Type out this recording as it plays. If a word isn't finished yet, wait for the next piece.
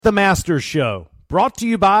The Masters Show, brought to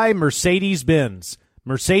you by Mercedes-Benz.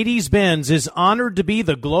 Mercedes-Benz is honored to be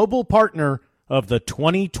the global partner of the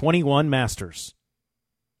 2021 Masters.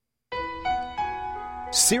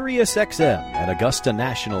 SiriusXM and Augusta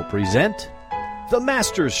National present The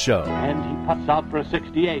Masters Show. And he puts out for a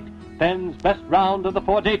 68. Ben's best round of the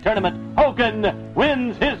 4-day tournament. Hogan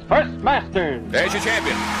wins his first Masters. There's your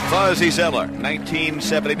champion, Fuzzy Zoeller,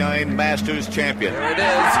 1979 Masters champion. There it is,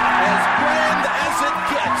 as grand as it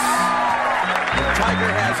gets.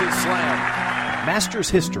 Tiger has his slam. Masters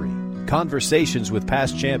history, conversations with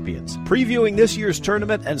past champions, previewing this year's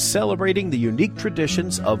tournament and celebrating the unique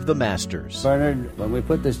traditions of the Masters. Bernard, when we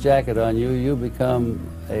put this jacket on you, you become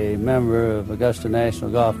a member of Augusta National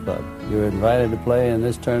Golf Club. You're invited to play in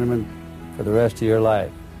this tournament for the rest of your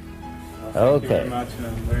life. Well, thank you very much, and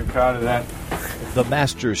I'm very proud of that. The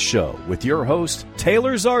Masters Show with your host,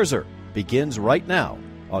 Taylor Zarzour, begins right now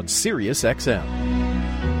on SiriusXM.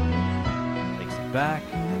 Takes it back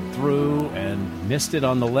and through and missed it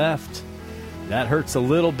on the left. That hurts a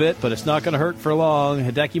little bit, but it's not going to hurt for long.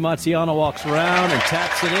 Hideki Matsuyama walks around and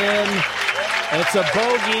taps it in. It's a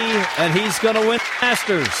bogey, and he's going to win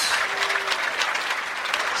Masters.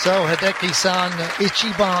 So Hideki-san,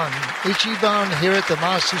 Ichiban here at the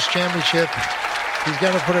Masters Championship. He's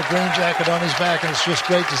going to put a green jacket on his back, and it's just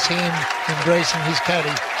great to see him embracing his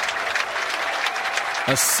caddy.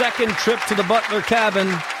 A second trip to the Butler cabin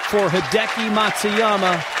for Hideki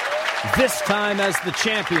Matsuyama, this time as the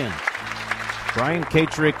champion. Brian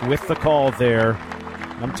Katrick with the call there.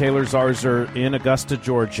 I'm Taylor Zarzour in Augusta,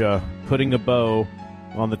 Georgia, putting a bow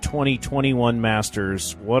on the 2021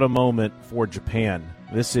 Masters. What a moment for Japan.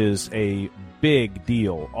 This is a big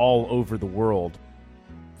deal all over the world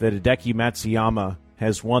that Hideki Matsuyama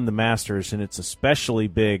has won the Masters, and it's especially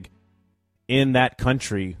big in that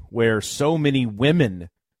country where so many women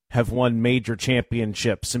have won major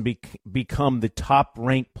championships and become the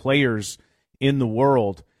top-ranked players in the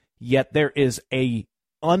world. Yet there is a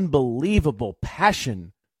unbelievable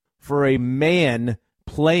passion for a man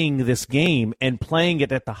playing this game and playing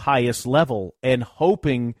it at the highest level and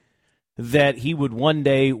hoping that he would one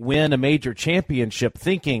day win a major championship,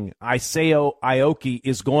 thinking Isao Aoki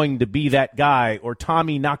is going to be that guy, or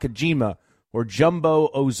Tommy Nakajima, or Jumbo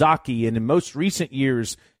Ozaki, and in most recent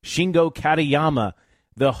years, Shingo Katayama.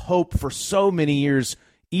 The hope for so many years,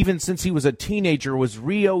 even since he was a teenager, was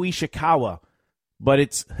Ryo Ishikawa. But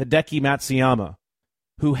it's Hideki Matsuyama,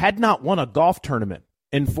 who had not won a golf tournament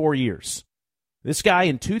in 4 years. This guy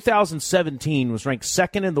in 2017 was ranked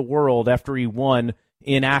second in the world after he won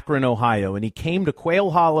in Akron, Ohio, and he came to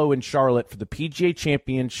Quail Hollow in Charlotte for the PGA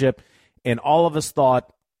Championship, and all of us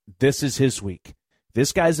thought, this is his week.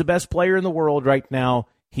 This guy's the best player in the world right now.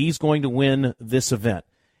 He's going to win this event.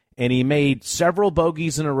 And he made several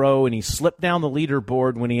bogeys in a row, and he slipped down the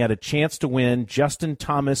leaderboard when he had a chance to win. Justin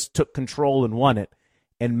Thomas took control and won it.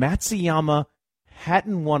 And Matsuyama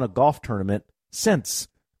hadn't won a golf tournament since.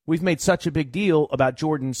 We've made such a big deal about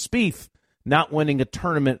Jordan Spieth not winning a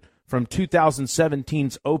tournament from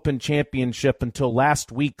 2017's Open Championship until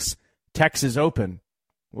last week's Texas Open.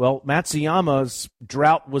 Well, Matsuyama's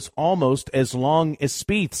drought was almost as long as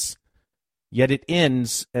Spieth's, yet it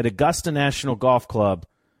ends at Augusta National Golf Club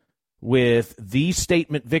with the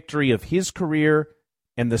statement victory of his career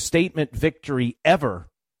and the statement victory ever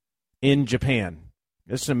in Japan.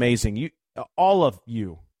 It's amazing. All of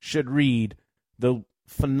you should read the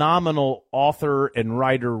phenomenal author and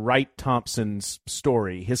writer Wright Thompson's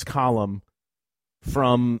story, his column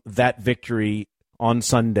from that victory on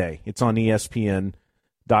Sunday. It's on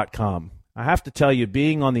ESPN.com. I have to tell you,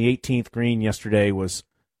 being on the 18th green yesterday was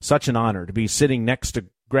such an honor to be sitting next to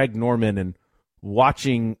Greg Norman and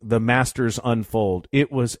watching the Masters unfold.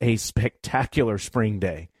 It was a spectacular spring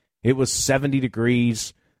day. It was 70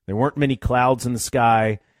 degrees. There weren't many clouds in the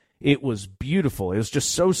sky. It was beautiful. It was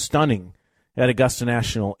just so stunning at Augusta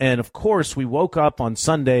National. And, of course, we woke up on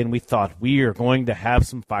Sunday and we thought, we are going to have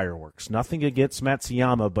some fireworks. Nothing against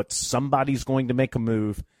Matsuyama, but somebody's going to make a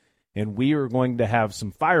move, and we are going to have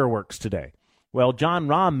some fireworks today. Well, Jon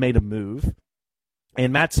Rahm made a move,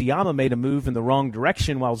 and Matsuyama made a move in the wrong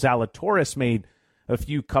direction while Zalatoris made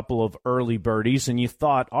a couple of early birdies, and you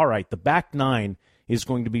thought, all right, the back nine is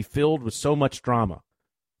going to be filled with so much drama.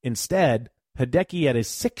 Instead, Hideki had a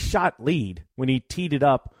 6-shot lead when he teed it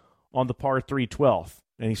up on the par 3 12th,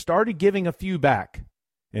 and he started giving a few back.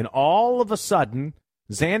 And all of a sudden,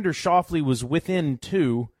 Xander Schauffele was within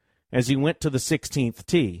 2 as he went to the 16th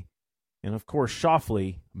tee. And, of course,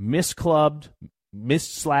 Schauffele misclubbed,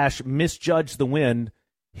 misjudged the wind,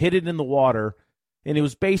 hit it in the water, and it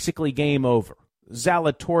was basically game over.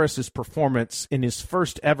 Zalatoris' performance in his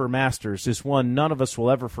first ever Masters is one none of us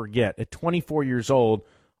will ever forget. At 24 years old,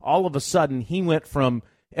 all of a sudden he went from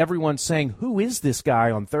everyone saying, who is this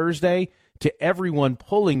guy on Thursday, to everyone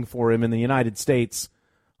pulling for him in the United States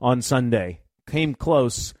on Sunday. Came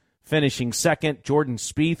close, finishing second. Jordan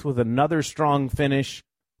Spieth with another strong finish.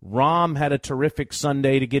 Rahm had a terrific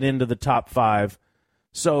Sunday to get into the top 5.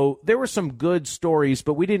 So there were some good stories,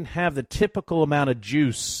 but we didn't have the typical amount of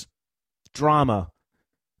juice, drama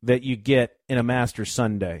that you get in a Masters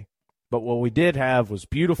Sunday. But what we did have was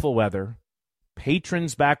beautiful weather,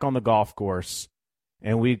 patrons back on the golf course,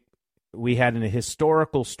 and we had a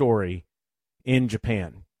historical story in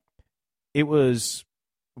Japan. It was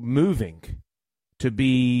moving to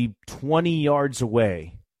be 20 yards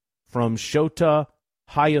away from Shota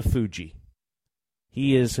Hayafuji.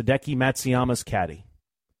 He is Hideki Matsuyama's caddy.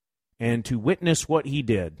 And to witness what he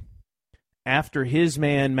did after his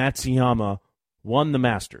man Matsuyama won the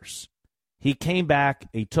Masters, he came back,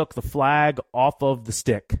 he took the flag off of the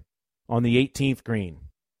stick on the 18th green.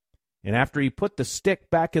 And after he put the stick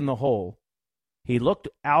back in the hole, he looked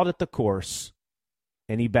out at the course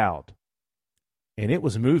and he bowed. And it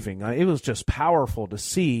was moving. It was just powerful to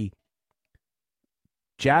see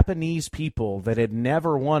Japanese people that had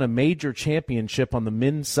never won a major championship on the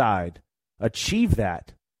men's side achieve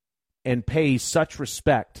that and pay such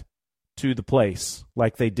respect to the place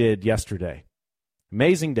like they did yesterday.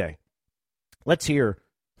 Amazing day. Let's hear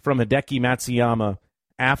from Hideki Matsuyama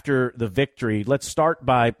after the victory. Let's start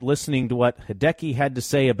by listening to what Hideki had to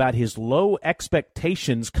say about his low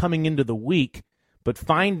expectations coming into the week, but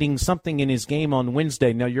finding something in his game on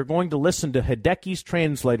Wednesday. Now you're going to listen to Hideki's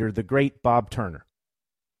translator, the great Bob Turner.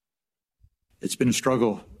 It's been a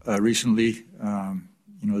struggle recently.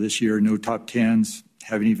 This year, no top 10s,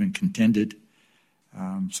 haven't even contended.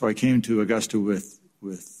 So I came to Augusta with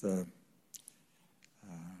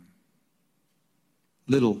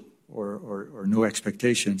little or no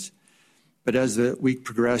expectations. But as the week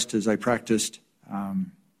progressed, as I practiced,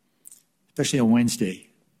 especially on Wednesday,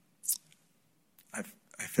 I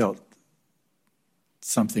felt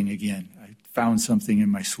something again. I found something in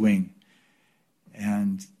my swing.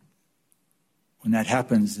 And when that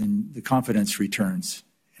happens, then the confidence returns.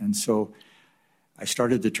 And so I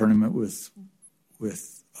started the tournament with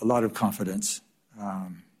a lot of confidence.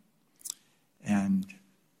 And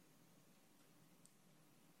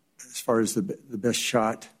as far as the best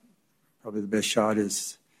shot, probably the best shot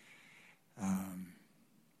is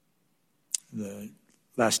the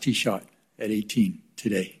last tee shot at 18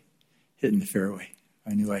 today, hitting the fairway.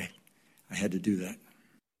 I knew I had to do that.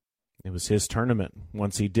 It was his tournament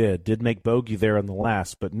once he did make bogey there in the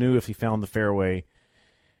last, but knew if he found the fairway,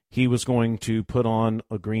 he was going to put on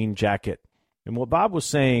a green jacket. And what Bob was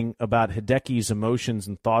saying about Hideki's emotions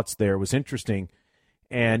and thoughts there was interesting.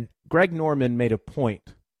 And Greg Norman made a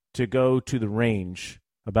point to go to the range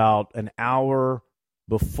about an hour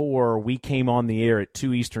before we came on the air at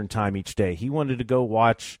 2 Eastern time each day. He wanted to go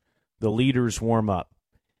watch the leaders warm up.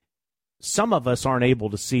 Some of us aren't able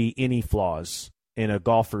to see any flaws in a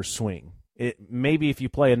golfer's swing. Maybe if you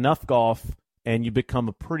play enough golf and you become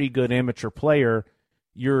a pretty good amateur player,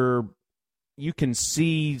 you can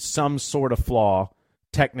see some sort of flaw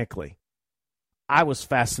technically. I was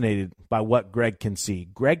fascinated by what Greg can see.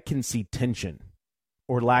 Greg can see tension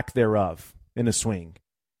or lack thereof in a swing.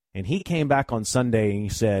 And he came back on Sunday and he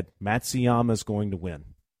said, Matsuyama's going to win.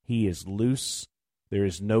 He is loose. There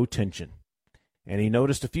is no tension. And he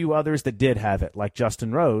noticed a few others that did have it, like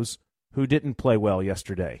Justin Rose, who didn't play well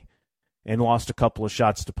yesterday and lost a couple of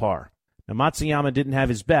shots to par. Now, Matsuyama didn't have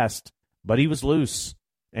his best, but he was loose,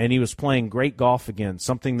 and he was playing great golf again,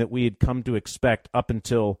 something that we had come to expect up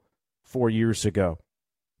until 4 years ago.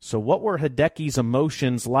 So what were Hideki's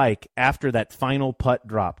emotions like after that final putt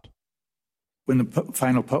dropped? When the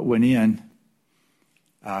final putt went in,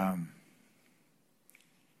 I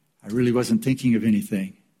really wasn't thinking of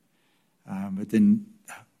anything. But then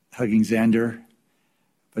hugging Xander.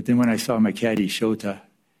 But then when I saw my caddy, Shota,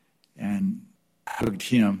 and hugged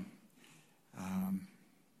him,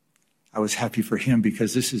 I was happy for him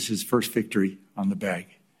because this is his first victory on the bag.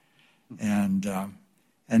 And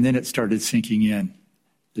then it started sinking in,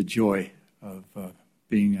 the joy of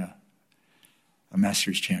being a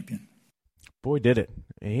Masters champion. Boy, did it.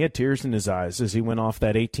 He had tears in his eyes as he went off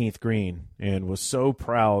that 18th green and was so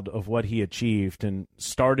proud of what he achieved and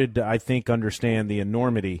started to, I think, understand the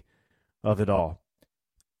enormity of it all.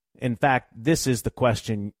 In fact, this is the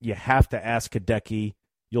question you have to ask Hideki.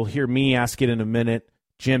 You'll hear me ask it in a minute.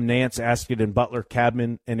 Jim Nantz asked it in Butler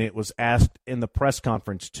Cabin, and it was asked in the press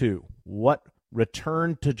conference too. What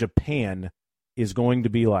return to Japan is going to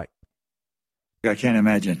be like? I can't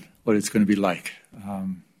imagine what it's going to be like.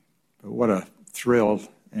 But what a thrill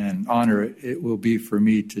and honor it will be for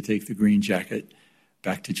me to take the green jacket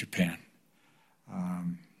back to Japan.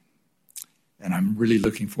 And I'm really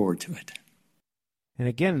looking forward to it. And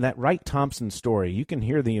again, that Wright Thompson story, you can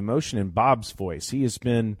hear the emotion in Bob's voice. He has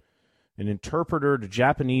been an interpreter to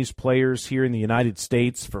Japanese players here in the United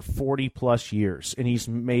States for 40-plus years, and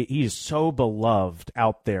he is so beloved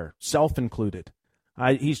out there, self-included.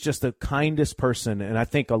 He's just the kindest person, and I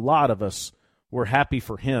think a lot of us were happy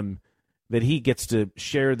for him that he gets to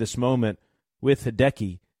share this moment with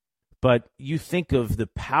Hideki. But you think of the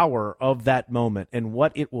power of that moment and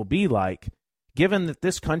what it will be like, given that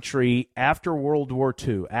this country, after World War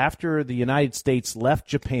II, after the United States left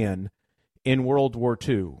Japan in World War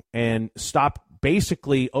II and stopped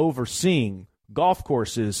basically overseeing golf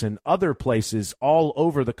courses and other places all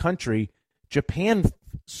over the country, Japan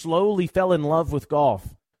slowly fell in love with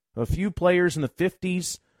golf. A few players in the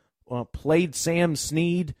 50s played Sam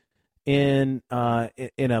Snead in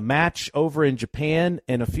a match over in Japan,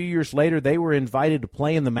 and a few years later they were invited to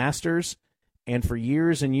play in the Masters. And for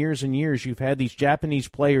years and years and years, you've had these Japanese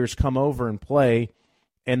players come over and play,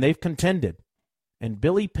 and they've contended. And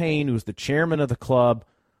Billy Payne, who's the chairman of the club,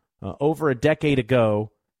 over a decade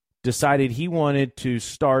ago, decided he wanted to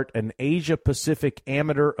start an Asia-Pacific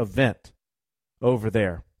amateur event over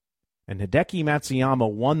there. And Hideki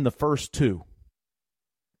Matsuyama won the first two.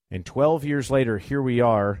 And 12 years later, here we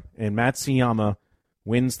are, and Matsuyama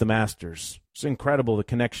wins the Masters. It's incredible the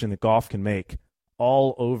connection that golf can make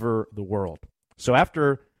all over the world. So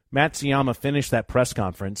after Matsuyama finished that press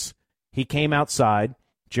conference, he came outside.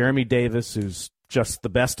 Jeremy Davis, who's just the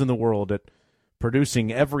best in the world at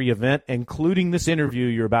producing every event, including this interview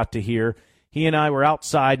you're about to hear, he and I were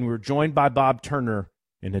outside, and we were joined by Bob Turner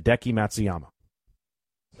and Hideki Matsuyama.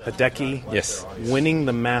 Hideki, yes, winning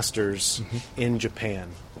the Masters in Japan,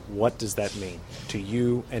 what does that mean to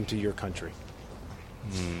you and to your country?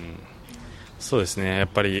 そうですね、やっ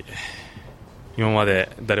ぱり今まで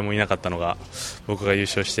誰もいなかったのが僕が優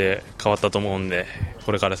勝して変わったと思うんで、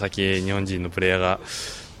これから先日本人のプレイヤーが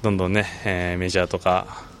どんどんね、メジャーと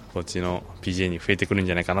かこっちの PGA に増えてくるん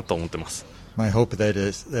じゃないかなと思ってます。My hope that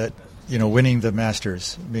is that winning the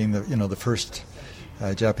Masters, being the the first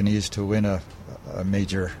Japanese to win a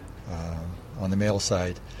major on the male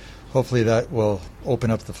side, hopefully that will open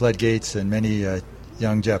up the floodgates and many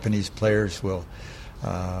young Japanese players will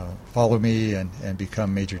follow me and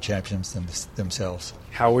become major champions themselves.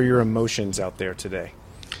 How were your emotions out there today?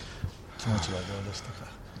 気持ちはどうでしたか?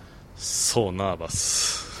 So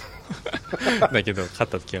nervous. だけど勝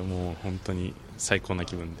った時はもう本当に最高な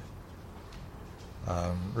気分で。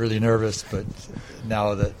Really nervous, but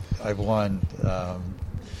now that I've won,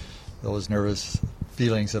 those nervous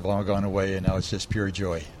feelings have all gone away, and now it's just pure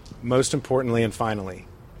joy. Most importantly and finally,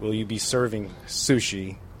 will you be serving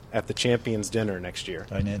sushi at the Champions Dinner next year?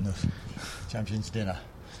 来年の Champions Dinner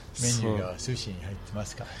メニューが寿司に入ってま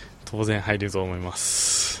すか? 当然入ると思いま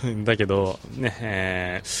す。だけど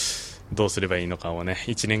ね、どうすればいいのかをね、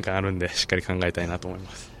1年間あるんでしっかり考えたいなと思い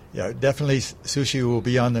ます。Yeah, definitely sushi will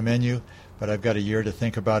be on the menu, but I've got a year to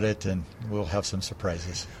think about it, and we'll have some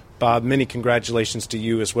surprises. Bob, many congratulations to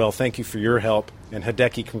you as well. Thank you for your help. And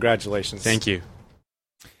Hideki, congratulations. Thank you.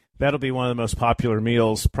 That'll be one of the most popular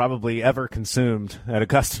meals probably ever consumed at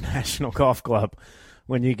Augusta National Golf Club,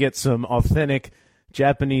 when you get some authentic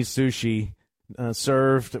Japanese sushi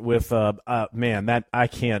served with man, that I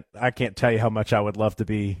can't tell you how much I would love to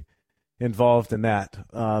be involved in that.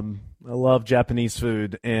 I love Japanese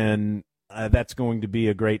food, and that's going to be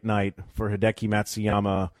a great night for Hideki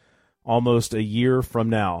Matsuyama almost a year from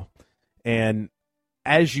now. And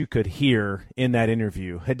as you could hear in that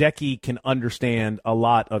interview, Hideki can understand a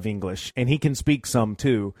lot of English, and he can speak some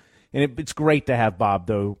too. And it's great to have Bob,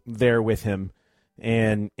 though, there with him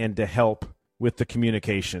and to help with the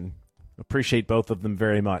communication. Appreciate both of them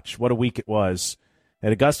very much. What a week it was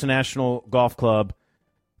at Augusta National Golf Club,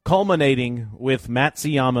 culminating with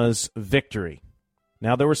Matsuyama's victory.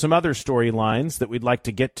 Now, there were some other storylines that we'd like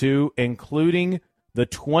to get to, including the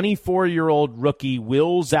 24-year-old rookie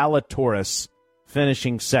Will Zalatoris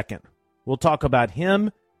finishing second. We'll talk about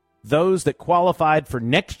him, those that qualified for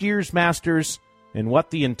next year's Masters, and what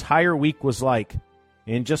the entire week was like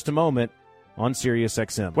in just a moment on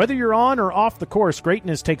SiriusXM. Whether you're on or off the course,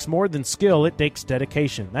 greatness takes more than skill, it takes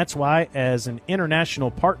dedication. That's why, as an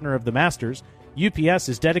international partner of the Masters, UPS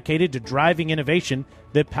is dedicated to driving innovation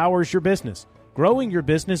that powers your business. Growing your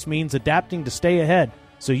business means adapting to stay ahead.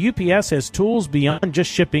 So UPS has tools beyond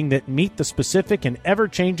just shipping that meet the specific and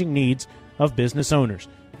ever-changing needs of business owners.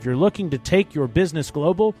 If you're looking to take your business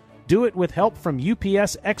global, Do it with help from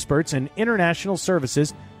UPS experts and international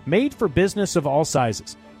services made for business of all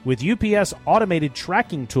sizes. With UPS automated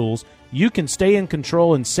tracking tools, you can stay in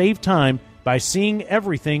control and save time by seeing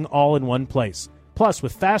everything all in one place. Plus,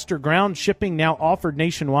 with faster ground shipping now offered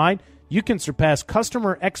nationwide, you can surpass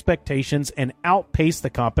customer expectations and outpace the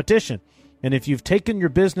competition. And if you've taken your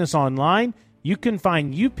business online, you can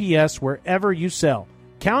find UPS wherever you sell.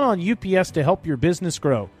 Count on UPS to help your business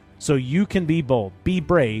grow so you can be bold, be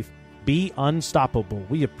brave, be unstoppable.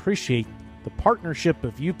 We appreciate the partnership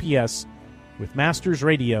of UPS with Masters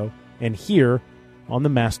Radio and here on the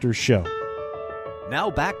Masters Show. Now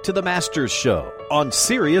back to the Masters Show on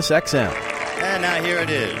Sirius XM. And now here it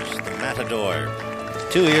is, the Matador.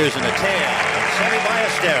 2 years and a tail of Sammy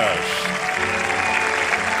Ballesteros,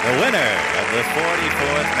 the winner of the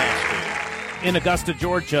 44th Masters. In Augusta,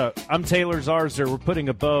 Georgia, I'm Taylor Zarzour. We're putting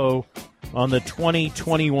a bow on the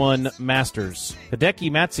 2021 Masters. Hideki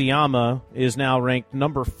Matsuyama is now ranked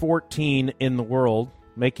number 14 in the world,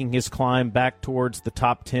 making his climb back towards the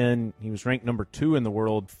top 10. He was ranked number 2 in the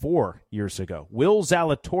world 4 years ago. Will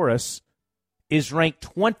Zalatoris is ranked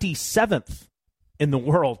 27th in the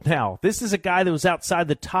world now. This is a guy that was outside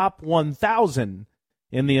the top 1,000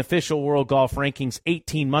 in the official World Golf Rankings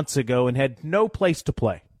 18 months ago and had no place to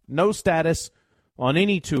play. No status on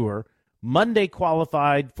any tour. Monday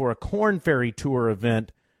qualified for a Korn Ferry Tour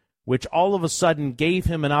event, which all of a sudden gave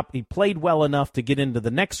him he played well enough to get into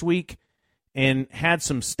the next week and had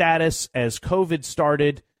some status as COVID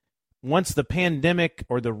started. Once the pandemic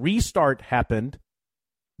or the restart happened,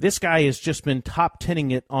 this guy has just been top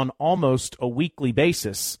 10ing it on almost a weekly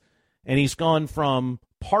basis, and he's gone from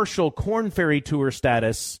partial Korn Ferry Tour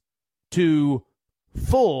status to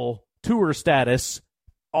full tour status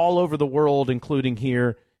all over the world, including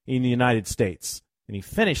here in the United States. And he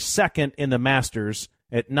finished second in the Masters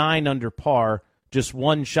at 9 under par, just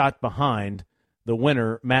one shot behind the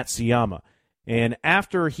winner, Matsuyama. And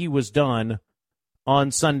after he was done on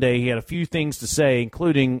Sunday, he had a few things to say,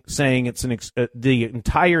 including saying the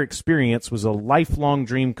entire experience was a lifelong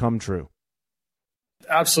dream come true.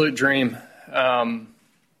 Absolute dream.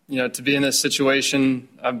 To be in this situation,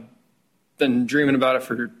 I've been dreaming about it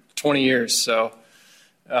for 20 years, so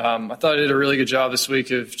I thought I did a really good job this week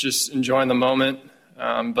of just enjoying the moment,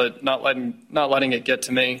 but not letting it get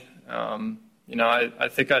to me. I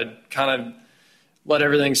think I'd kind of let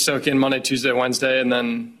everything soak in Monday, Tuesday, Wednesday, and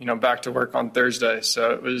then back to work on Thursday.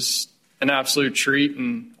 So it was an absolute treat,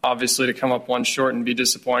 and obviously to come up one short and be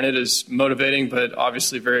disappointed is motivating, but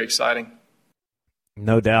obviously very exciting.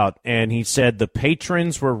 No doubt. And he said the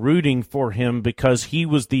patrons were rooting for him because he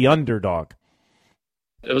was the underdog.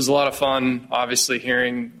 It was a lot of fun, obviously,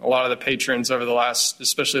 hearing a lot of the patrons over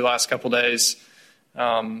especially the last couple days,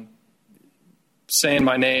 saying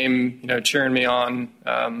my name, cheering me on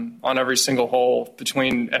every single hole,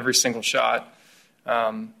 between every single shot.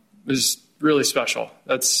 It was really special.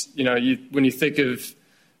 That's, when you think of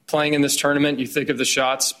playing in this tournament, you think of the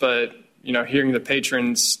shots, but, hearing the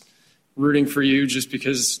patrons rooting for you just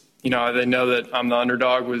because, they know that I'm the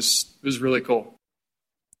underdog was really cool.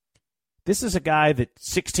 This is a guy that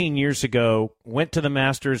 16 years ago went to the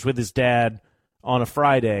Masters with his dad on a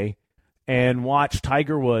Friday and watched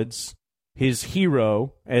Tiger Woods, his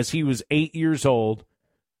hero, as he was 8 years old,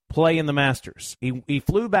 play in the Masters. He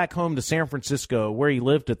flew back home to San Francisco, where he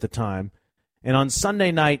lived at the time, and on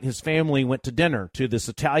Sunday night, his family went to dinner to this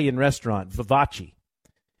Italian restaurant, Vivace.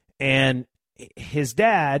 And his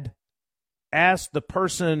dad asked the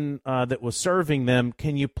person that was serving them,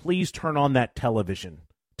 can you please turn on that television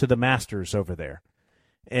to the Masters over there?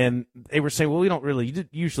 And they were saying, well, we don't really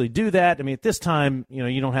usually do that. I mean, at this time,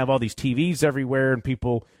 you don't have all these TVs everywhere, and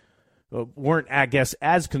people weren't, I guess,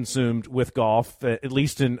 as consumed with golf, at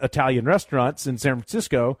least in Italian restaurants in San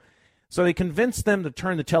Francisco. So they convinced them to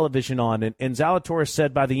turn the television on. And Zalatoris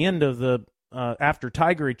said by the end of after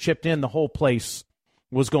Tiger had chipped in, the whole place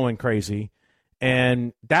was going crazy.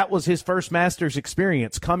 And that was his first Masters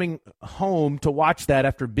experience, coming home to watch that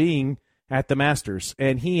after being at the Masters.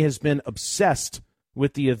 And he has been obsessed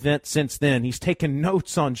with the event since then. He's taken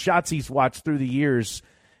notes on shots he's watched through the years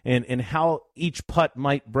and how each putt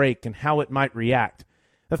might break and how it might react.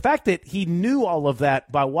 The fact that he knew all of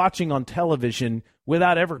that by watching on television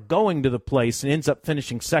without ever going to the place and ends up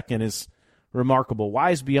finishing second is remarkable.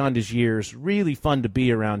 Wise beyond his years. Really fun to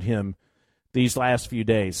be around him these last few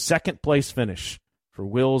days. Second place finish for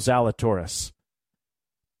Will Zalatoris.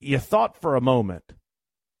 You thought for a moment,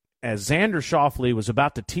 as Xander Schauffele was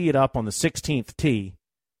about to tee it up on the 16th tee,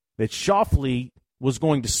 that Schauffele was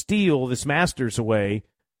going to steal this Masters away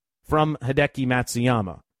from Hideki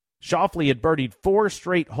Matsuyama. Schauffele had birdied 4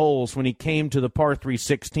 straight holes when he came to the par 3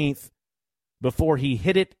 16th before he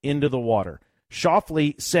hit it into the water.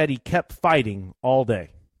 Schauffele said he kept fighting all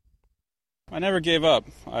day. I never gave up.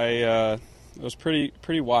 It was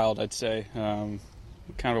pretty wild, I'd say. Kind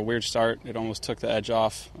of a weird start. It almost took the edge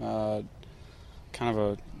off. I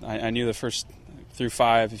knew the first through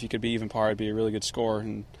 5, if you could be even par, it'd be a really good score.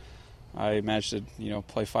 And I managed to,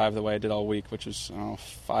 play 5 the way I did all week, which was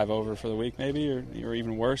 5 over for the week maybe, or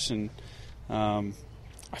even worse. And I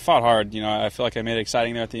fought hard. I feel like I made it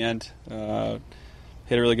exciting there at the end.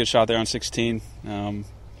 Hit a really good shot there on 16.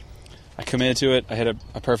 I committed to it. I hit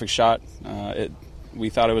a perfect shot. We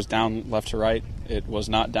thought it was down left to right. It was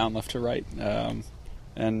not down left to right.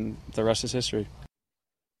 And the rest is history.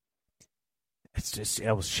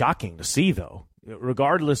 It was shocking to see, though.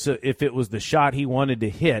 Regardless of if it was the shot he wanted to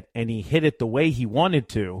hit and he hit it the way he wanted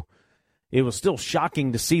to, it was still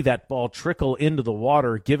shocking to see that ball trickle into the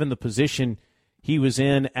water given the position he was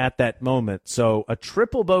in at that moment. So a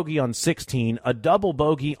triple bogey on 16, a double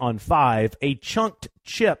bogey on 5, a chunked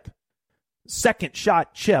chip, second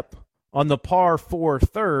shot chip on the par 4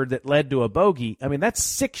 third that led to a bogey. I mean, that's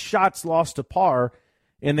 6 shots lost to par,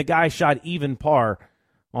 and the guy shot even par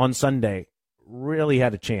on Sunday. Really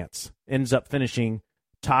had a chance. Ends up finishing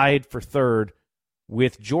tied for third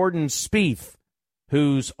with Jordan Spieth,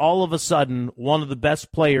 who's all of a sudden one of the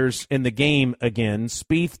best players in the game again.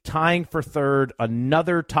 Spieth tying for third,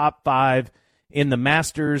 another top 5 in the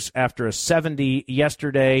Masters after a 70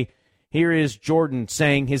 yesterday. Here is Jordan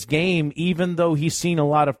saying his game, even though he's seen a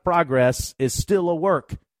lot of progress, is still a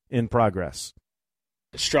work in progress.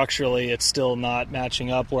 Structurally, it's still not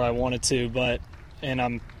matching up where I wanted to, and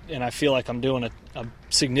I feel like I'm doing a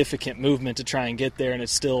significant movement to try and get there, and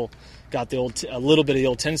it's still got a little bit of the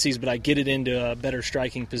old tendencies, but I get it into a better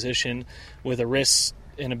striking position with a wrist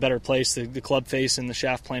in a better place, the club face and the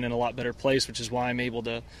shaft plane in a lot better place, which is why I'm able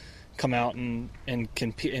to come out and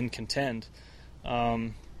compete and contend.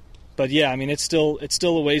 But yeah, I mean, it's still a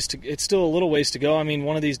little ways to go. I mean,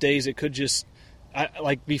 one of these days it could just,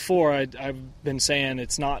 like before, I've been saying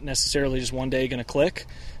it's not necessarily just one day going to click,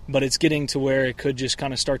 but it's getting to where it could just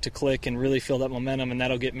kind of start to click and really feel that momentum, and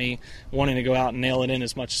that'll get me wanting to go out and nail it in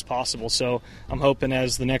as much as possible. So I'm hoping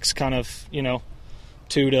as the next kind of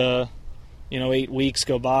 2 to 8 weeks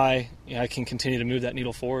go by, I can continue to move that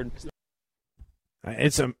needle forward.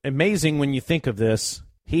 It's amazing when you think of this.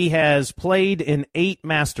 He has played in 8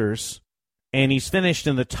 Masters, and he's finished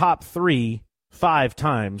in the top 3 5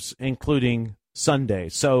 times, including Sunday.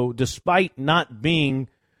 So despite not being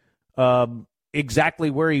exactly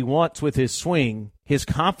where he wants with his swing, his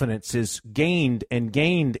confidence has gained and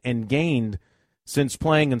gained and gained since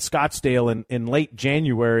playing in Scottsdale in late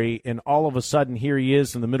January, and all of a sudden here he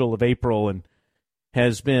is in the middle of April and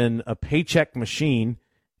has been a paycheck machine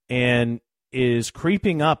and is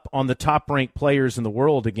creeping up on the top-ranked players in the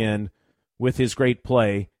world again with his great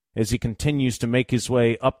play as he continues to make his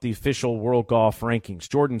way up the official world golf rankings.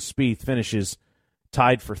 Jordan Spieth finishes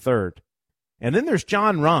tied for third. And then there's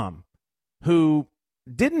Jon Rahm, who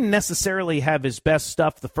didn't necessarily have his best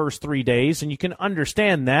stuff the first 3 days, and you can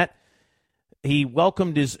understand that. He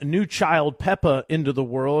welcomed his new child, Peppa, into the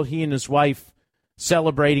world. He and his wife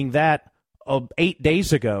celebrating that 8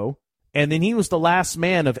 days ago. And then he was the last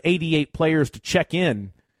man of 88 players to check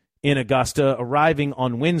in Augusta, arriving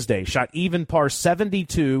on Wednesday. Shot even par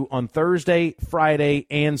 72 on Thursday, Friday,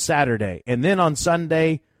 and Saturday. And then on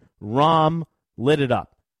Sunday, Rahm lit it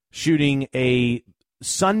up, shooting a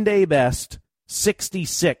Sunday best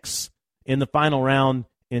 66 in the final round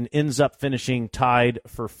and ends up finishing tied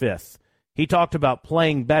for 5th. He talked about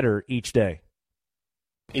playing better each day.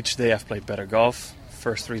 Each day I've played better golf.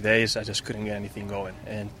 First 3 days I just couldn't get anything going,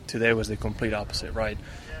 and today was the complete opposite, right?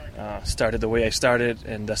 Started the way I started,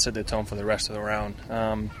 and that set the tone for the rest of the round.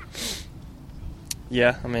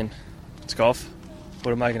 Yeah, I mean, it's golf.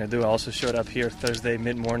 What am I going to do? I also showed up here Thursday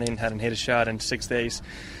mid-morning, hadn't hit a shot in 6 days.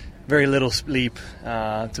 Very little sleep.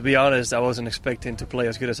 To be honest, I wasn't expecting to play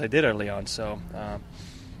as good as I did early on, so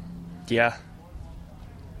yeah.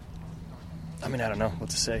 I mean, I don't know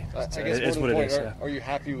what to say. It's what it is. Yeah. Are you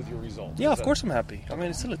happy with your results? Yeah, of course I'm happy. I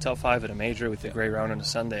mean, it's still a top 5 at a major with a great round on a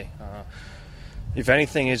Sunday. If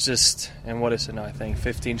anything, it's just, and what is it now? I think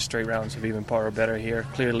 15 straight rounds of even par or better here.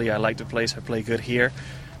 Clearly, I like the place. I play good here.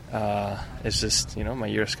 It's just, my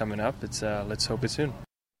year's coming up. It's let's hope it's soon.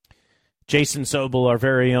 Jason Sobel, our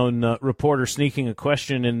very own reporter, sneaking a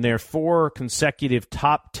question in there. 4 consecutive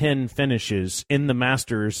top 10 finishes in the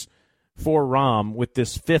Masters for Rahm with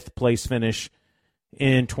this 5th place finish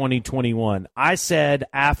in 2021. I said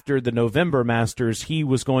after the November Masters he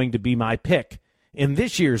was going to be my pick in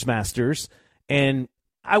this year's Masters, and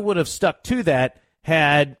I would have stuck to that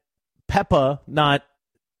had Peppa not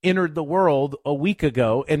entered the world a week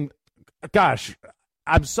ago. And gosh,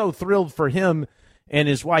 I'm so thrilled for him and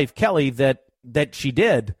his wife Kelly that she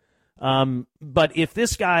did. But if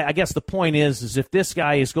this guy, I guess the point is if this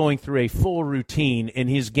guy is going through a full routine and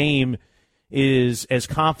his game is as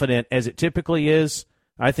confident as it typically is,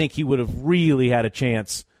 I think he would have really had a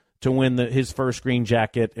chance to win his first green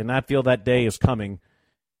jacket, and I feel that day is coming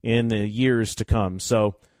in the years to come.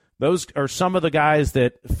 So those are some of the guys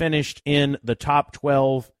that finished in the top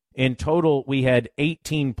 12. In total, we had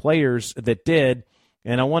 18 players that did,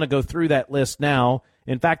 and I want to go through that list now.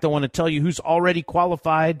 In fact, I want to tell you who's already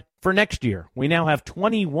qualified for next year. We now have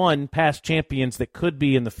 21 past champions that could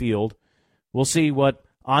be in the field. We'll see what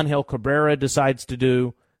Angel Cabrera decides to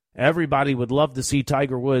do. Everybody would love to see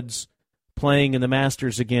Tiger Woods playing in the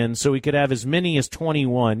Masters again, so we could have as many as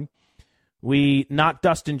 21. We knocked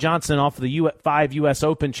Dustin Johnson off of the 5 U.S.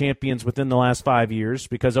 Open champions within the last 5 years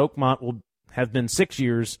because Oakmont will have been 6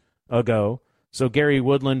 years ago. So Gary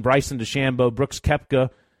Woodland, Bryson DeChambeau, Brooks Koepka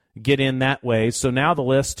get in that way. So now the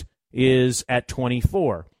list is at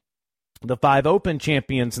 24. The 5 Open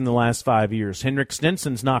champions in the last 5 years. Henrik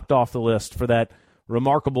Stenson's knocked off the list for that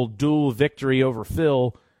remarkable dual victory over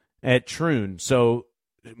Phil at Troon. So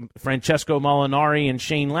Francesco Molinari and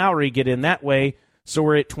Shane Lowry get in that way, so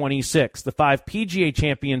we're at 26. The 5 PGA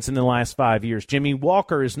champions in the last 5 years. Jimmy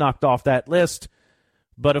Walker is knocked off that list,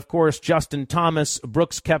 but of course Justin Thomas,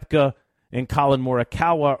 Brooks Koepka, and Colin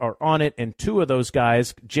Morikawa are on it, and 2 of those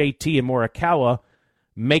guys, JT and Morikawa,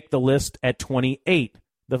 make the list at 28.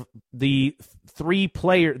 The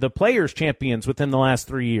players champions within the last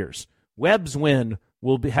 3 years. Webb's win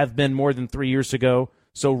have been more than 3 years ago.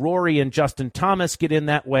 So Rory and Justin Thomas get in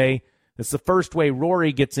that way. It's the first way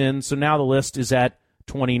Rory gets in, so now the list is at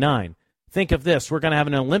 29. Think of this. We're going to have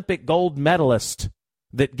an Olympic gold medalist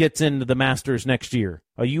that gets into the Masters next year,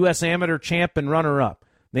 a U.S. amateur champ and runner-up,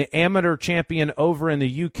 the amateur champion over in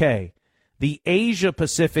the UK, the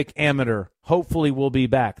Asia-Pacific amateur hopefully will be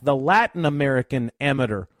back, the Latin American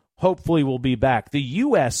amateur hopefully will be back, the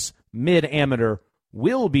U.S. mid-amateur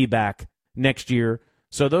will be back next year.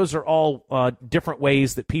 So those are all different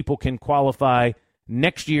ways that people can qualify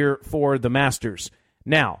next year for the Masters.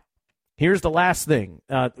 Now, here's the last thing.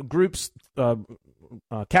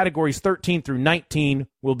 Categories 13 through 19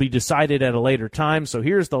 will be decided at a later time. So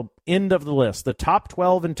here's the end of the list. The top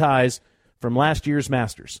 12 in ties from last year's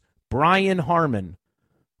Masters. Brian Harmon,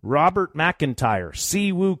 Robert McIntyre,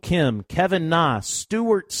 Siwoo Kim, Kevin Na,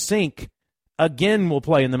 Stuart Sink again will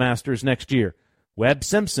play in the Masters next year. Webb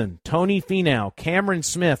Simpson, Tony Finau, Cameron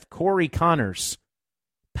Smith, Corey Connors,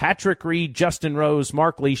 Patrick Reed, Justin Rose,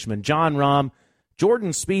 Mark Leishman, John Rahm, Jordan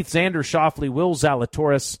Spieth, Xander Schauffele, Will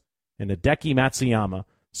Zalatoris, and Hideki Matsuyama.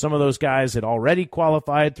 Some of those guys had already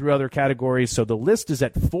qualified through other categories, so the list is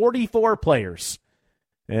at 44 players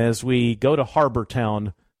as we go to Harbor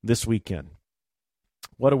Town this weekend.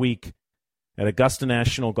 What a week at Augusta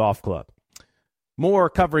National Golf Club. More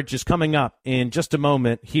coverage is coming up in just a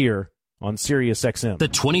moment here on Sirius XM. The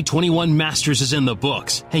 2021 Masters is in the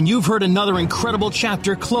books, and you've heard another incredible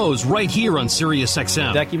chapter close right here on Sirius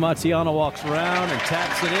XM. Hideki Matsuyama walks around and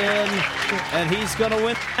taps it in, and he's going to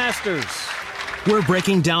win Masters. We're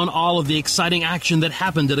breaking down all of the exciting action that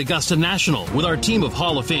happened at Augusta National with our team of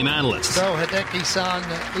Hall of Fame analysts. So, Hideki-san,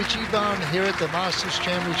 Ichiban here at the Masters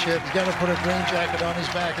Championship. He's going to put a green jacket on his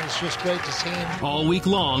back, and it's just great to see him. All week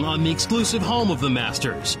long on the exclusive home of the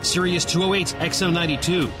Masters, Sirius 208,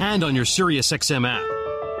 XM92, and on your Sirius XM app.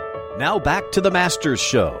 Now back to the Masters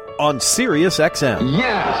Show on Sirius XM.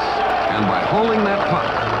 Yes! And by holding that putt,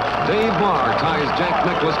 Dave Marr ties Jack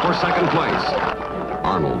Nicklaus for second place.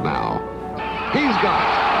 Arnold now. He's got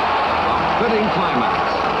a fitting climax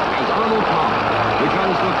as Arnold Palmer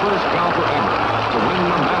becomes the first golfer ever to win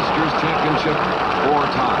the Masters Championship 4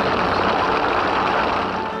 times.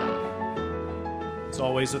 It's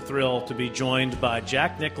always a thrill to be joined by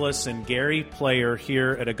Jack Nicklaus and Gary Player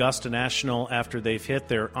here at Augusta National after they've hit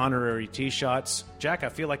their honorary tee shots. Jack, I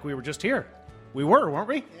feel like we were just here. We were, weren't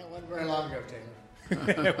we? Yeah, it wasn't very long ago,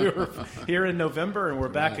 Taylor. We were here in November, and we're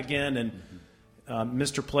back again, and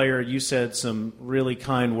Mr. Player, you said some really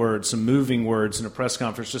kind words, some moving words in a press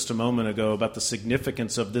conference just a moment ago about the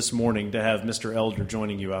significance of this morning to have Mr. Elder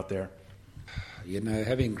joining you out there. You know,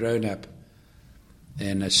 having grown up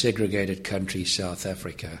in a segregated country, South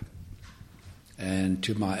Africa, and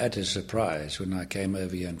to my utter surprise, when I came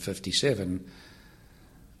over here in 1957,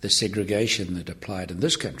 the segregation that applied in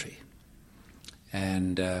this country.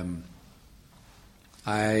 And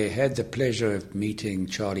I had the pleasure of meeting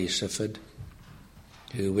Charlie Sifford,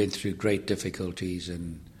 who went through great difficulties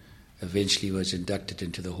in eventually was inducted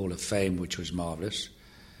into the Hall of Fame, which was marvelous.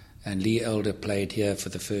 And Lee Elder played here for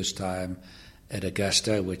the first time at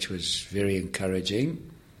Augusta, which was very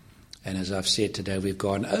encouraging. And as I've said today, we've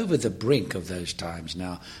gone over the brink of those times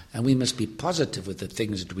now, and we must be positive with the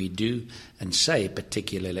things that we do and say,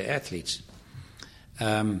 particularly athletes.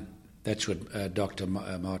 That's what Dr.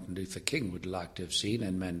 Martin Luther King would like to have seen,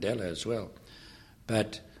 and Mandela as well.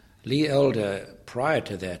 But Lee Elder, prior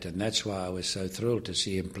to that, and that's why I was so thrilled to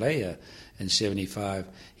see him play here in 75,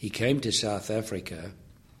 he came to South Africa,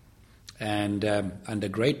 and under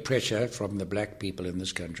great pressure from the black people in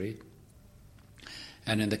this country.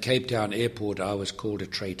 And in the Cape Town airport, I was called a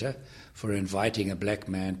traitor for inviting a black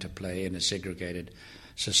man to play in a segregated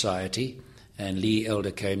society. And Lee Elder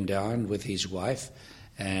came down with his wife,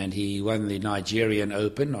 and he won the Nigerian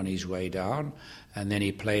Open on his way down. And then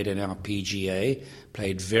he played in our PGA,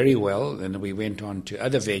 played very well. And we went on to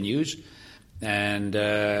other venues and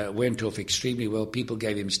went off extremely well. People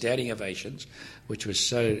gave him standing ovations, which was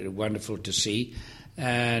so wonderful to see.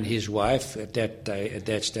 And his wife at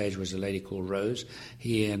that stage was a lady called Rose.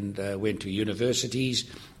 He went to universities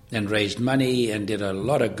and raised money and did a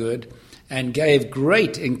lot of good and gave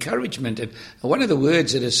great encouragement. And one of the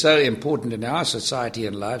words that is so important in our society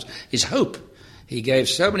and lives is hope. He gave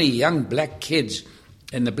so many young black kids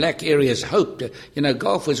in the black areas hope.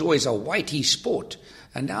 Golf was always a whitey sport,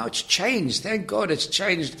 and now it's changed. Thank God it's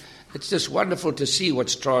changed. It's just wonderful to see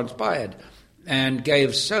what's transpired, and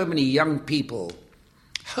gave so many young people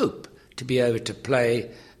hope to be able to play.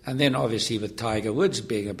 And then obviously with Tiger Woods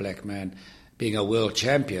being a black man, being a world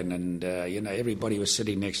champion, and everybody was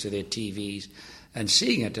sitting next to their TVs and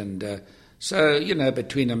seeing it. And so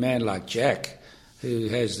between a man like Jack, who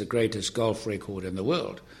has the greatest golf record in the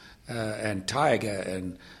world, and Tiger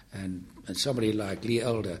and somebody like Lee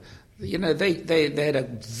Elder, they had a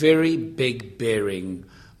very big bearing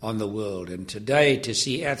on the world. And today to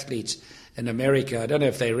see athletes in America, I don't know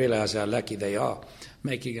if they realize how lucky they are,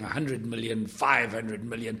 making 100 million, 500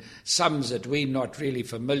 million, sums that we're not really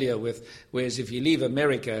familiar with. Whereas if you leave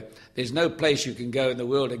America, there's no place you can go in the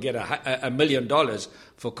world and get $1 million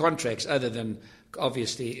for contracts other than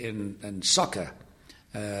obviously in soccer.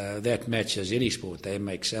 That matches any sport. They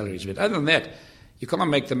make salaries. But other than that, you can't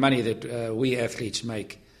make the money that we athletes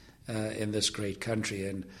make in this great country.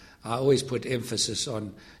 And I always put emphasis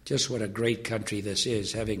on just what a great country this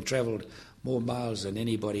is, having traveled more miles than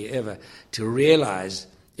anybody ever, to realize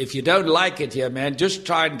if you don't like it here, man, just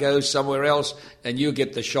try and go somewhere else and you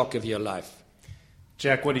get the shock of your life.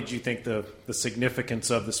 Jack, what did you think the significance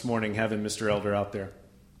of this morning, having Mr. Elder out there?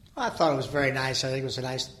 I thought it was very nice. I think it was a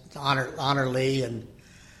nice honor Lee, and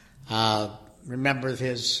remember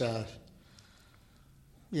his,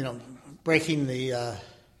 breaking the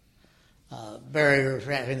barrier of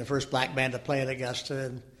having the first black man to play at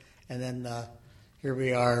Augusta, and then here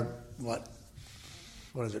we are, what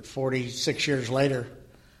is it, 46 years later,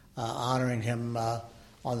 honoring him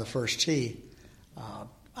on the first tee.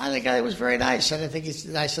 I think it was very nice, and I think it's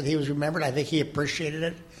nice that he was remembered. I think he appreciated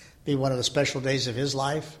it, being one of the special days of his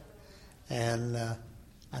life, and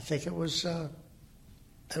I think it was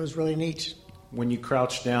really neat. When you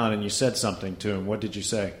crouched down and you said something to him, what did you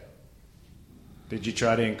say? Did you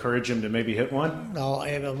try to encourage him to maybe hit one? No,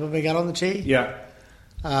 when we got on the tee? Yeah.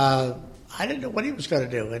 I didn't know what he was going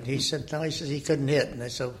to do, and he said no. He said he couldn't hit, and I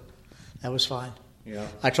said that was fine. Yeah.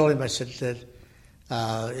 I told him, I said that,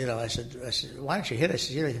 I said, why don't you hit? I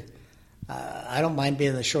said, I don't mind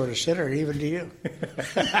being the shortest hitter, even to you.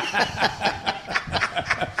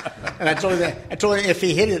 And I told him if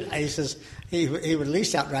he hit it, he says he would at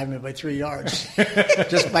least outdrive me by 3 yards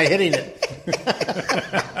just by hitting it.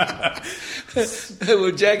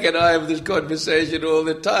 Well, Jack and I have this conversation all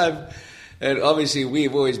the time. And obviously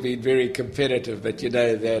we've always been very competitive, but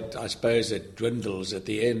that I suppose it dwindles at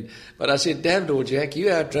the end. But I said, damn it all, Jack, you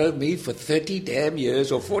outdrove me for 30 damn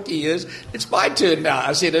years or 40 years. It's my turn now.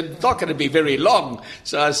 I said, it's not going to be very long.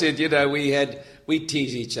 So I said, we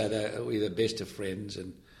tease each other. We're the best of friends.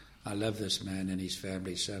 And I love this man and his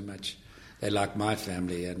family so much. They're like my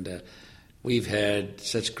family. And we've had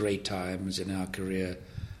such great times in our career,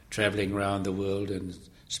 traveling around the world and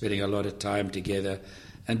spending a lot of time together.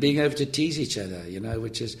 And being able to tease each other,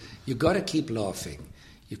 which is, you've got to keep laughing.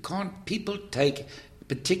 You can't, people take,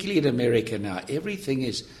 particularly in America now, everything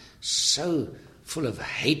is so full of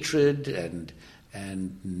hatred and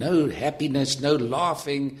no happiness, no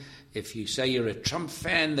laughing. If you say you're a Trump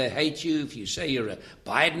fan, they hate you. If you say you're a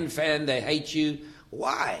Biden fan, they hate you.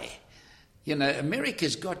 Why? You know,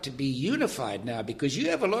 America's got to be unified now because you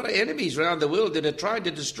have a lot of enemies around the world that are trying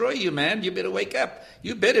to destroy you, man. You better wake up.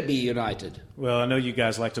 You better be united. Well, I know you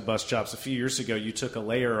guys like to bust chops. A few years ago, you took a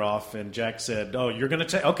layer off, and Jack said, "Oh, you're going to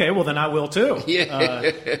take? Okay, well then I will too." Yeah.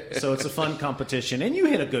 So it's a fun competition, and you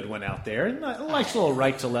hit a good one out there. A nice little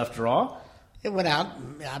right to left draw. It went out.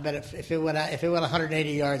 I bet if it went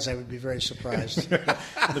 180 yards, I would be very surprised.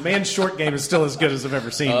 The man's short game is still as good as I've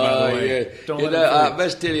ever seen, by the way. Yeah. Don't I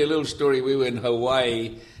must tell you a little story. We were in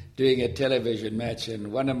Hawaii doing a television match,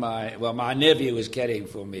 and my nephew was caddying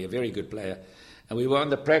for me, a very good player. And we were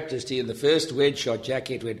on the practice tee, and the first wedge shot, Jack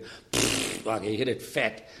went, like he hit it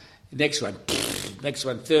fat. Next one,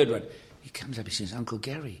 third one. He comes up, he says, "Uncle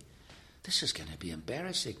Gary, this is going to be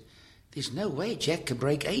embarrassing. There's no way Jack can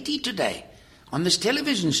break 80 today on this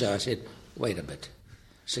television show." I said, "Wait a bit,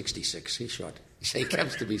 66, he shot." He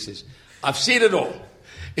comes to me, he says, "I've seen it all."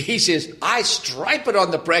 He says, "I stripe it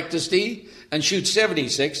on the practice tee and shoot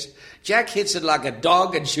 76. Jack hits it like a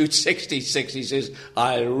dog and shoots 66. He says,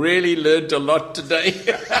 "I really learned a lot today."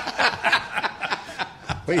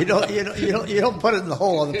 Well, you don't put it in the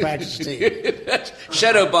hole on the practice tee.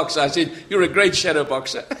 Shadow boxer. I said, "You're a great shadow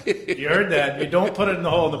boxer." You heard that. You don't put it in the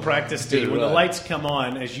hole in the practice tee. When the lights come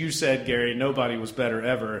on, as you said, Gary, nobody was better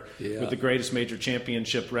ever with the greatest major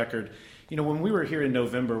championship record. You know, when we were here in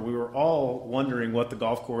November, we were all wondering what the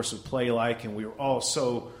golf course would play like, and we were all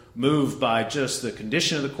so moved by just the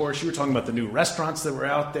condition of the course. You were talking about the new restaurants that were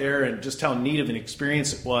out there and just how neat of an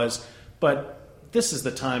experience it was. But this is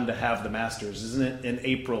the time to have the Masters, isn't it? In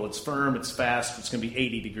April, it's firm, it's fast. It's going to be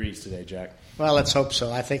 80 degrees today, Jack. Well, let's hope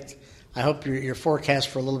so. I hope your forecast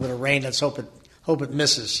for a little bit of rain. Let's hope it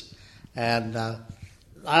misses. And I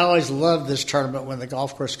always loved this tournament when the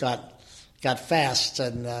golf course got fast.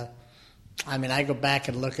 And I go back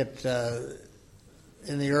and look at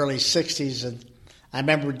in the early '60s, and I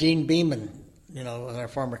remember Dean Beeman, our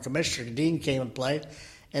former commissioner. Dean came and played,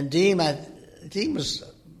 and Dean was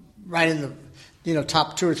right in the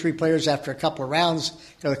top 2 or 3 players after a couple of rounds.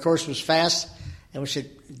 The course was fast, and we said,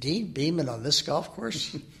 "Dean Beeman on this golf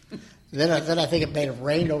course?" then I think it may have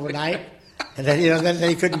rained overnight, and then then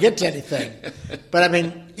he couldn't get to anything. But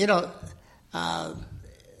when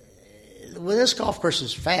this golf course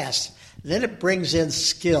is fast, then it brings in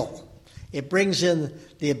skill. It brings in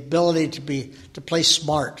the ability to play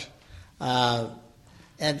smart.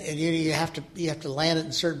 And you have to land it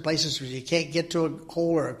in certain places where you can't get to a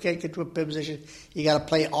hole or can't get to a pin position. You got to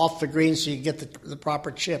play off the green so you can get the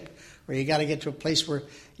proper chip, or you got to get to a place where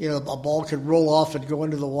a ball could roll off and go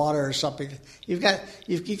into the water or something. You got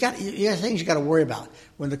things you got to worry about.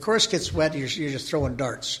 When the course gets wet, you're just throwing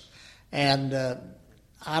darts, and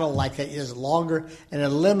I don't like that. It's longer and it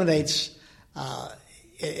eliminates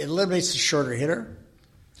the shorter hitter.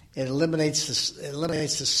 It eliminates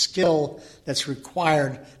the skill that's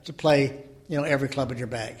required to play, every club in your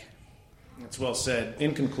bag. That's well said.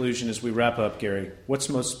 In conclusion, as we wrap up, Gary, what's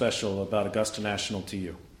most special about Augusta National to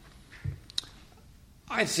you?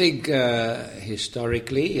 I think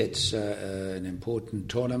historically it's an important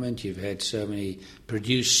tournament. You've had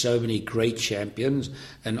produced so many great champions,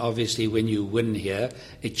 and obviously when you win here,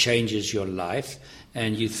 it changes your life.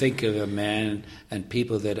 And you think of a man and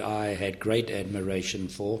people that I had great admiration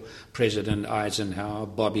for, President Eisenhower,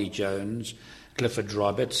 Bobby Jones, Clifford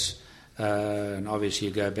Roberts, and obviously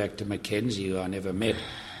you go back to Mackenzie, who I never met,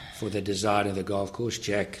 for the design of the golf course.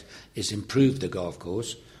 Jack has improved the golf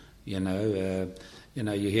course. You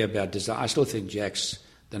hear about design. I still think Jack's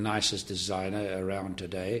the nicest designer around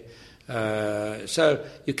today. So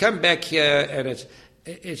you come back here and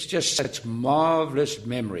it's just such marvelous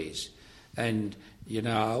memories. And I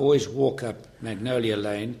always walk up Magnolia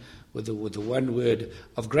Lane with the one word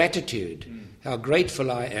of gratitude. How grateful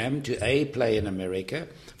I am to play in America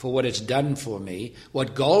for what it's done for me,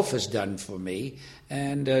 what golf has done for me,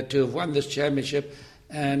 and to have won this championship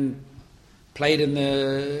and played in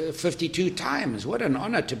the 52 times. What an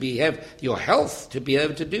honor to have your health to be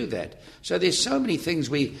able to do that. So there's so many things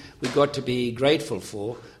we got to be grateful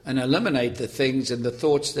for and eliminate the things and the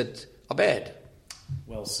thoughts that are bad.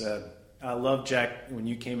 Well said. I love, Jack, when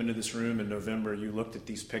you came into this room in November, you looked at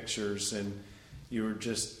these pictures and you were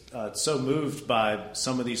just so moved by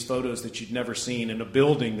some of these photos that you'd never seen in a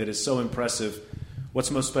building that is so impressive.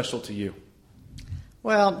 What's most special to you?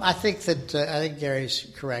 Well, I think Gary's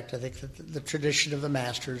correct. I think that the tradition of the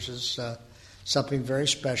Masters is something very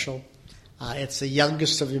special. It's the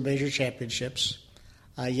youngest of your major championships,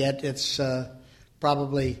 yet it's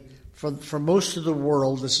probably, for most of the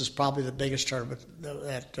world, this is probably the biggest tournament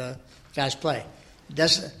that guys play.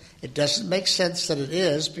 It doesn't make sense that it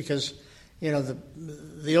is, because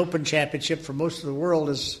the Open Championship for most of the world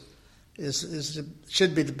is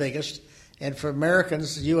should be the biggest. And for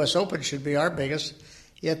Americans, the U.S. Open should be our biggest.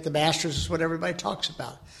 Yet the Masters is what everybody talks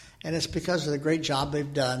about. And it's because of the great job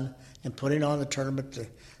they've done in putting on the tournament,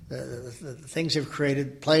 the things they've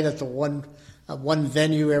created, playing at the one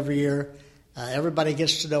venue every year. Everybody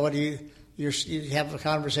gets to know it. You have a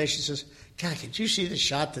conversation, says, God, did you see the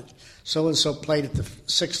shot that so-and-so played at the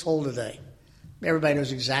 6th hole today? Everybody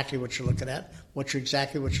knows exactly what you're looking at, what you're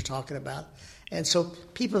talking about. And so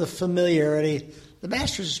people, the familiarity, the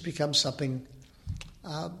Masters has become something,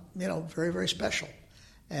 very, very special.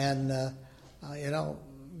 And,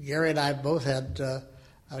 Gary and I both had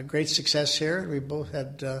great success here. We both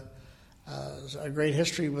had a great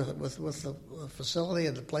history with the facility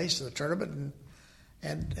and the place and the tournament,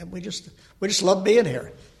 and we just love being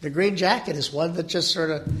here. The green jacket is one that just sort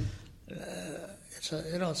of it's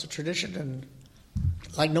a tradition and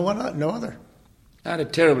like no other. I had a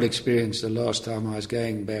terrible experience the last time I was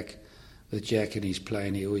going back with Jack and he's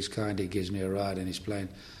playing. He always kindly gives me a ride and he's playing.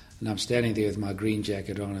 And I'm standing there with my green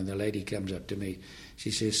jacket on and the lady comes up to me.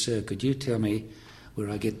 She says, "Sir, could you tell me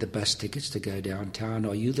where I get the bus tickets to go downtown?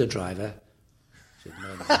 Are you the driver?" I said,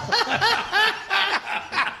 "No."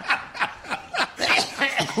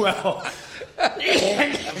 Well,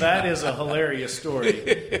 that is a hilarious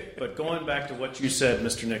story. But going back to what you said,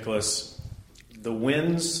 Mr. Nicklaus, the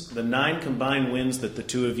wins, the 9 combined wins that the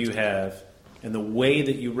two of you have, and the way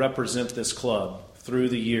that you represent this club through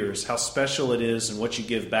the years, how special it is and what you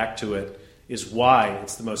give back to it is why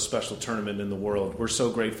it's the most special tournament in the world. We're so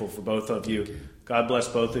grateful for both of you. God bless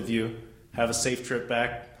both of you. Have a safe trip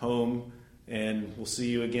back home, and we'll see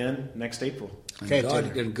you again next April.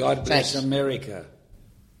 And God bless America.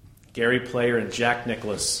 Gary Player and Jack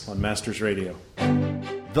Nicklaus on Masters Radio.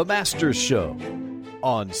 The Masters Show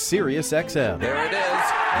on Sirius XM. There it is,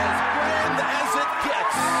 as grand as it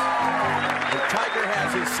gets. The Tiger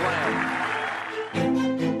has his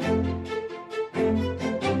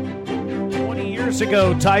slam. 20 years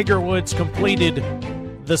ago, Tiger Woods completed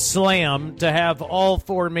the slam to have all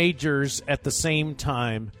 4 majors at the same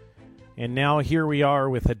time. And now here we are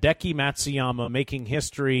with Hideki Matsuyama making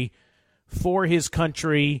history for his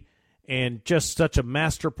country, and just such a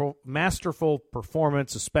masterful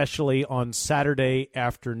performance, especially on Saturday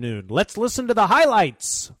afternoon. Let's listen to the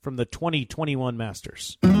highlights from the 2021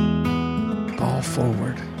 Masters. Ball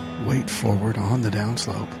forward, weight forward on the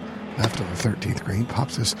downslope, left of the 13th green,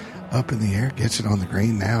 pops this up in the air, gets it on the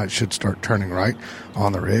green. Now it should start turning right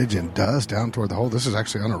on the ridge, and does, down toward the hole. This is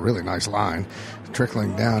actually on a really nice line,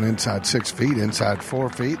 trickling down inside 6 feet, inside 4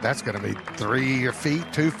 feet. That's going to be 3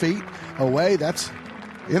 feet, 2 feet away. That's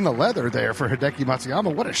in the leather there for Hideki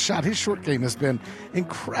Matsuyama. What a shot. His short game has been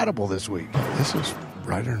incredible this week. This is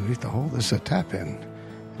right underneath the hole. This is a tap-in.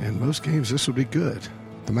 In most games, this would be good.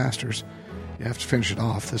 The Masters, you have to finish it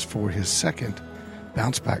off. This for his second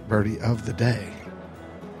bounce-back birdie of the day.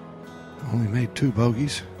 Only made 2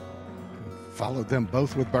 bogeys. Followed them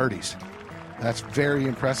both with birdies. That's very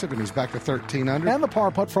impressive, and he's back to 13 under. And the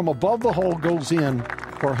par putt from above the hole goes in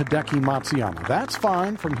for Hideki Matsuyama. That's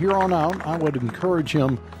fine. From here on out, I would encourage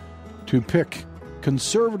him to pick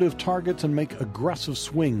conservative targets and make aggressive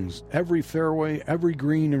swings. Every fairway, every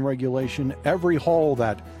green in regulation, every hole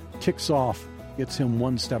that ticks off gets him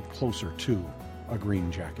one step closer to a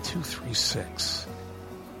green jacket. 2-3-6.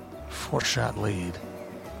 4-shot lead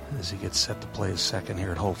as he gets set to play his second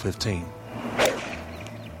here at hole 15.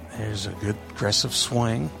 There's a good aggressive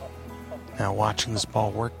swing. Now watching this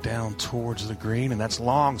ball work down towards the green, and that's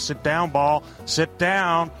long. Sit down, ball. Sit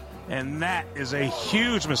down. And that is a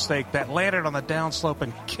huge mistake. That landed on the downslope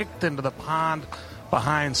and kicked into the pond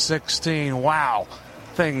behind 16. Wow.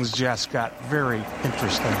 Things just got very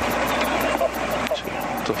interesting.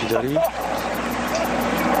 と左。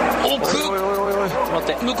奥。待っ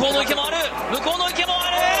て。向こうの池もある。向こうの池も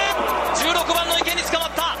ある。16番の池に捕まっ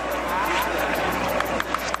た。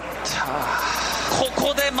こ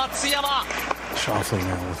こで松山。Schauffele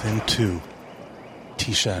now within 2.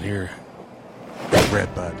 Tee shot here.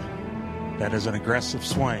 Redbud. That is an aggressive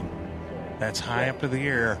swing. That's high up to the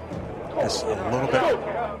air. Just a little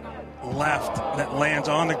bit left. That lands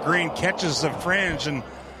on the green, catches the fringe, and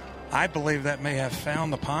I believe that may have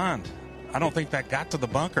found the pond. I don't think that got to the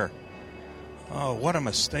bunker. Oh, what a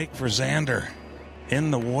mistake for Xander. In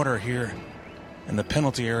the water here in the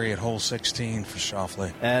penalty area at hole 16 for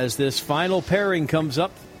Schauffele. As this final pairing comes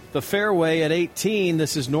up the fairway at 18,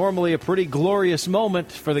 this is normally a pretty glorious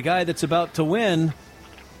moment for the guy that's about to win.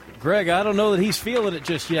 Greg, I don't know that he's feeling it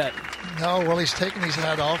just yet. No, well, he's taking his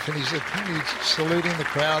hat off, and he's saluting the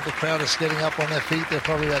crowd. The crowd is getting up on their feet. They're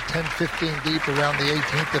probably about 10, 15 deep around the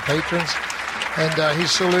 18th, the patrons. And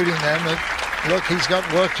he's saluting them. Look, he's got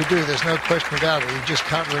work to do. There's no question about it. He just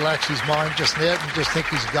can't relax his mind just yet and just think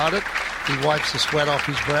he's got it. He wipes the sweat off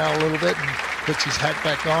his brow a little bit and puts his hat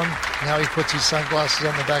back on. Now he puts his sunglasses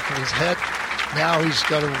on the back of his head. Now he's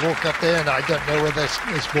got to walk up there, and I don't know whether this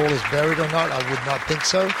ball is buried or not. I would not think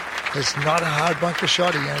so. It's not a hard bunker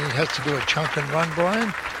shot. He only has to do a chunk and run,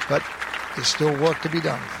 Brian, but there's still work to be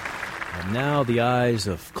done. And now the eyes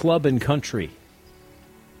of club and country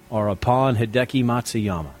are upon Hideki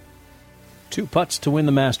Matsuyama. 2 putts to win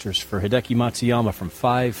the Masters for Hideki Matsuyama from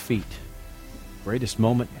 5 feet. Greatest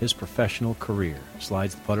moment in his professional career.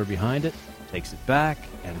 Slides the putter behind it, takes it back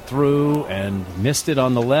and through, and missed it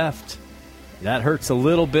on the left. That hurts a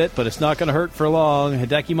little bit, but it's not going to hurt for long.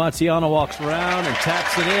 Hideki Matsuyama walks around and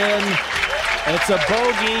taps it in. It's a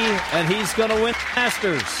bogey, and he's going to win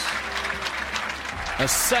Masters. A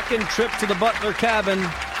second trip to the Butler cabin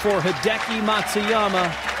for Hideki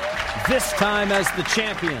Matsuyama, this time as the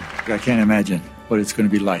champion. I can't imagine what it's going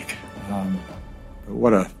to be like. But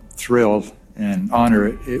what a thrill and honor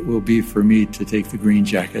it will be for me to take the green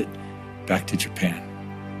jacket back to Japan.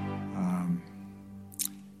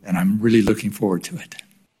 And I'm really looking forward to it.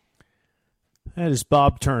 That is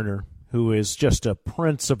Bob Turner, who is just a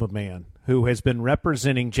prince of a man, who has been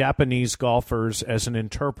representing Japanese golfers as an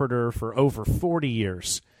interpreter for over 40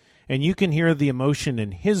 years. And you can hear the emotion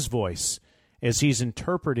in his voice as he's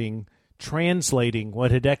interpreting, translating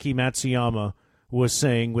what Hideki Matsuyama was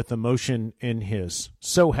saying with emotion in his.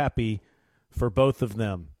 So happy for both of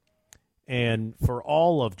them and for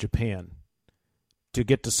all of Japan to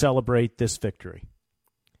get to celebrate this victory.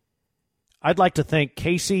 I'd like to thank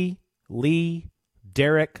Casey, Lee,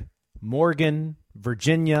 Derek, Morgan,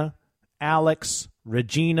 Virginia, Alex,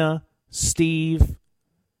 Regina, Steve,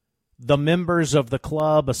 the members of the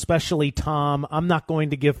club, especially Tom. I'm not going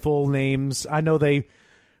to give full names. I know they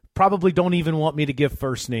probably don't even want me to give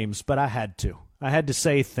first names, but I had to. I had to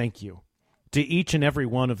say thank you to each and every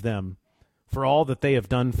one of them for all that they have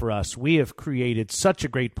done for us. We have created such a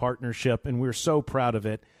great partnership, and we're so proud of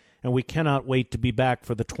it, and we cannot wait to be back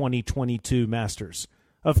for the 2022 Masters.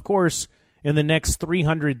 Of course, in the next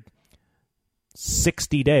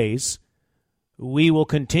 360 days, we will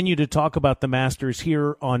continue to talk about the Masters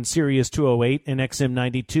here on Sirius 208 and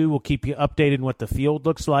XM92. We'll keep you updated on what the field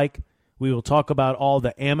looks like. We will talk about all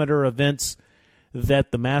the amateur events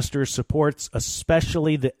that the Masters supports,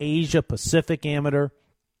 especially the Asia-Pacific Amateur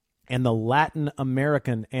and the Latin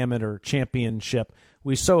American Amateur Championship.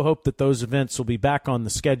 We so hope that those events will be back on the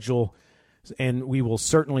schedule, and we will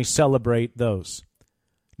certainly celebrate those.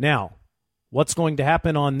 Now, what's going to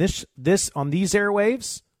happen on this on these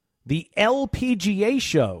airwaves? The LPGA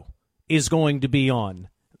show is going to be on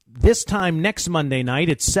this time next Monday night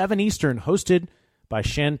at 7 Eastern, hosted by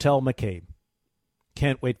Chantel McCabe.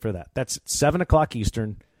 Can't wait for that. That's at 7 o'clock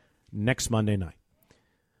Eastern next Monday night.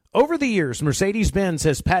 Over the years, Mercedes-Benz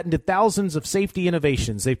has patented thousands of safety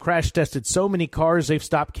innovations. They've crash-tested so many cars they've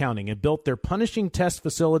stopped counting and built their punishing test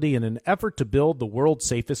facility in an effort to build the world's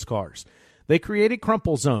safest cars. They created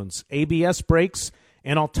crumple zones, ABS brakes,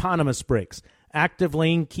 and autonomous brakes, active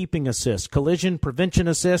lane keeping assist, collision prevention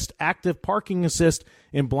assist, active parking assist,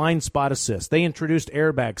 and blind spot assist. They introduced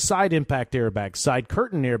airbags, side impact airbags, side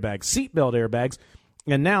curtain airbags, seatbelt airbags,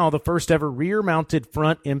 and now the first ever rear-mounted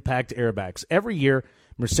front impact airbags. Every year,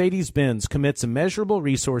 Mercedes-Benz commits immeasurable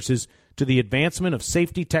resources to the advancement of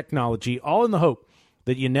safety technology, all in the hope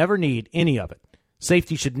that you never need any of it.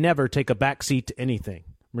 Safety should never take a backseat to anything.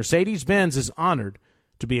 Mercedes-Benz is honored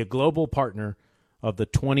to be a global partner of the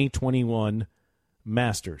 2021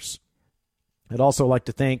 Masters. I'd also like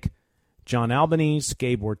to thank John Albanese,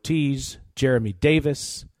 Gabe Ortiz, Jeremy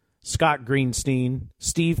Davis, Scott Greenstein,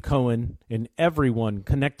 Steve Cohen, and everyone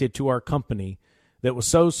connected to our company that was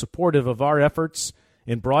so supportive of our efforts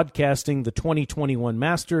in broadcasting the 2021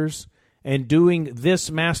 Masters and doing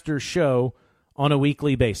this Masters show on a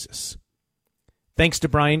weekly basis. Thanks to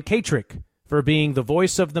Brian Katrick for being the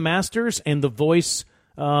voice of the Masters and the voice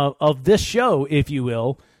of this show, if you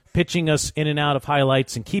will, pitching us in and out of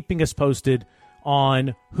highlights and keeping us posted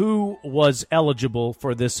on who was eligible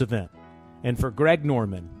for this event. And for Greg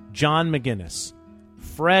Norman, John McGinnis,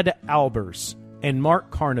 Fred Albers, and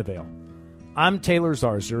Mark Carnevale, I'm Taylor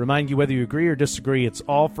Zarzour. Remind you, whether you agree or disagree, it's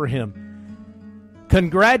all for him.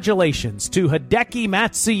 Congratulations to Hideki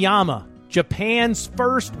Matsuyama, Japan's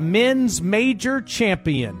first men's major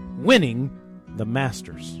champion, winning the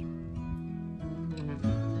Masters.